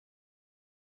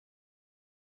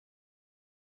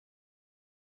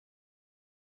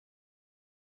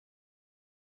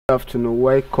Afternoon,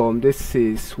 welcome. This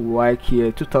is Waec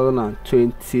here,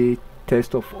 2020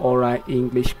 test of oral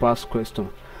English past question.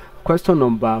 Question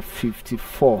number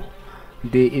 54.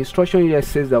 The instruction here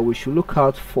says that we should look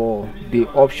out for the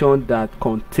option that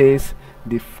contains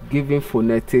the given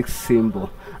phonetic symbol,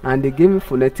 and the given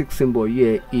phonetic symbol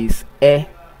here is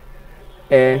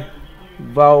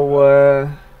vowel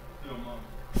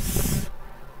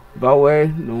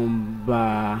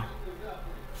number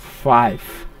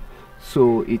 5.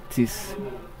 So it is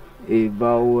a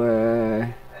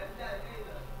vowel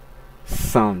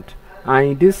sound, and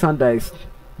in this sound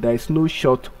there is no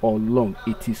short or long,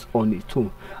 it is on its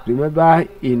own. Remember,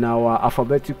 in our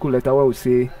alphabetical letter where we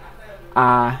say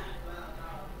a,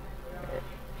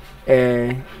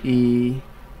 e,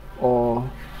 o,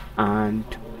 and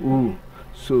u,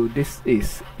 so this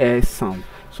is a sound.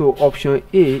 So option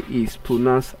A is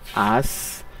pronounced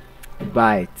as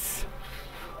bite.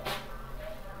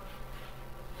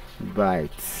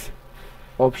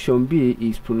 Option B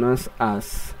is pronounced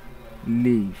as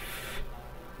leaf.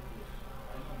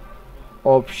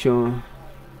 Option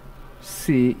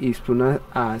C is pronounced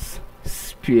as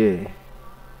spear.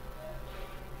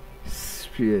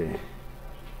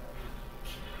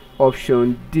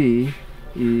 Option D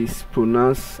is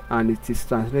pronounced and it is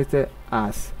translated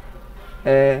as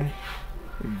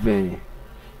vein.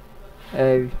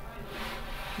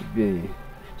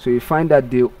 So you find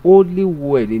that the only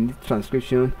word in the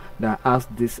transcription that has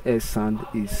this S sound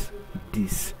is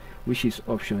this, which is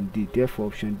option D. Therefore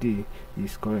option D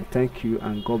is correct. Thank you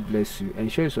and God bless you.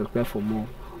 Ensure you subscribe for more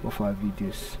of our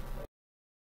videos.